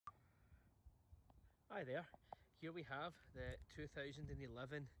Hi there, here we have the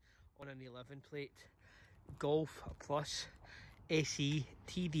 2011 on an 11 plate Golf Plus SE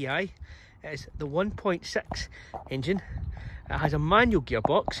TDI. It is the 1.6 engine. It has a manual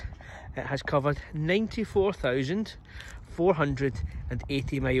gearbox. It has covered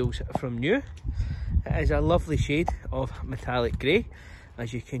 94,480 miles from new. It is a lovely shade of metallic grey,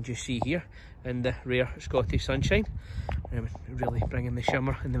 as you can just see here in the rare Scottish sunshine, really bringing the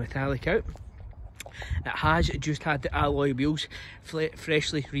shimmer and the metallic out. It has just had the alloy wheels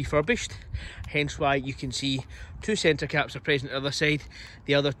freshly refurbished, hence why you can see two centre caps are present on the other side.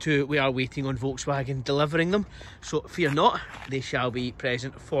 The other two, we are waiting on Volkswagen delivering them, so fear not, they shall be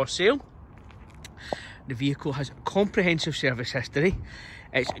present for sale. The vehicle has comprehensive service history.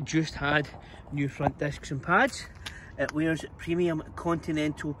 It's just had new front discs and pads. It wears premium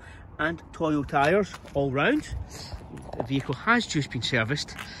Continental and Toyo tyres all round. The vehicle has just been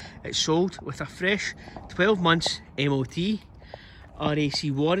serviced. It's sold with a fresh 12 months MOT. RAC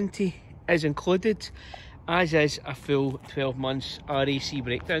warranty is included, as is a full 12 months RAC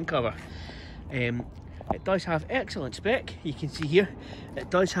breakdown cover. It does have excellent spec. You can see here it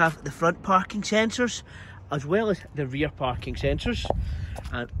does have the front parking sensors as well as the rear parking sensors,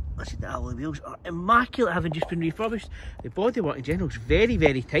 and let's see, the alloy wheels are immaculate, having just been refurbished. The bodywork in general is very,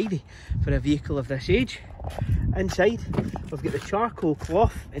 very tidy for a vehicle of this age. Inside we've got the charcoal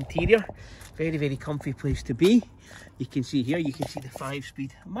cloth interior, very, very comfy place to be. You can see here, you can see the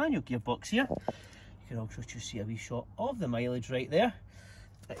 5-speed manual gearbox here. You can also just see a wee shot of the mileage right there.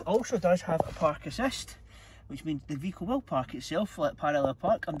 It also does have a park assist, which means the vehicle will park itself, let parallel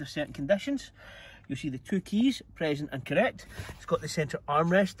park under certain conditions. You'll see the two keys present and correct. It's got the centre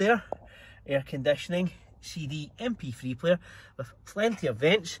armrest there, air conditioning, CD, MP3 player with plenty of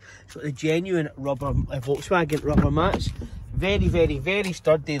vents. It's got the genuine rubber Volkswagen rubber mats, very, very, very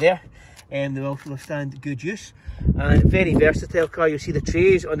sturdy there. They will also withstand good use, and very versatile car. You'll see the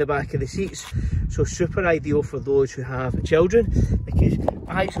trays on the back of the seats, so super ideal for those who have children, because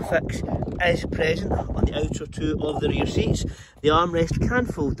Isofix is present on the outer two of the rear seats. The armrest can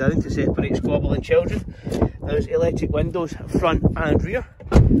fold down to separate squabbling children. There's electric windows front and rear.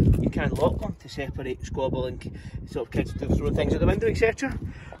 You can lock them to separate squabbling sort of kids throwing things at the window, etc.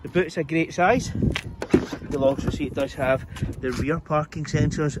 The boot's a great size. You'll also see it does have the rear parking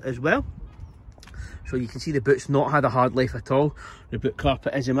sensors as well. So you can see the boot's not had a hard life at all. The boot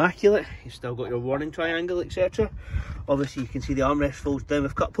carpet is immaculate. You've still got your warning triangle, etc. Obviously you can see the armrest folds down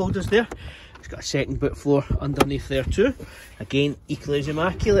with cup holders there. It's got a second boot floor underneath there too. Again, equally as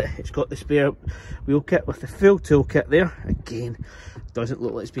immaculate. It's got the spare wheel kit with the full tool kit there. Again, doesn't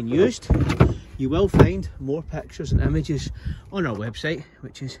look like it's been used. You will find more pictures and images on our website,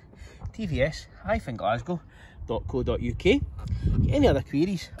 which is tvs-glasgow.co.uk. Any other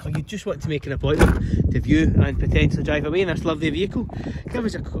queries, or you just want to make an appointment to view and potentially drive away in this lovely vehicle, give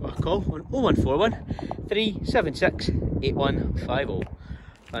us a call on 0141 376 8150.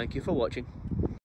 Thank you for watching.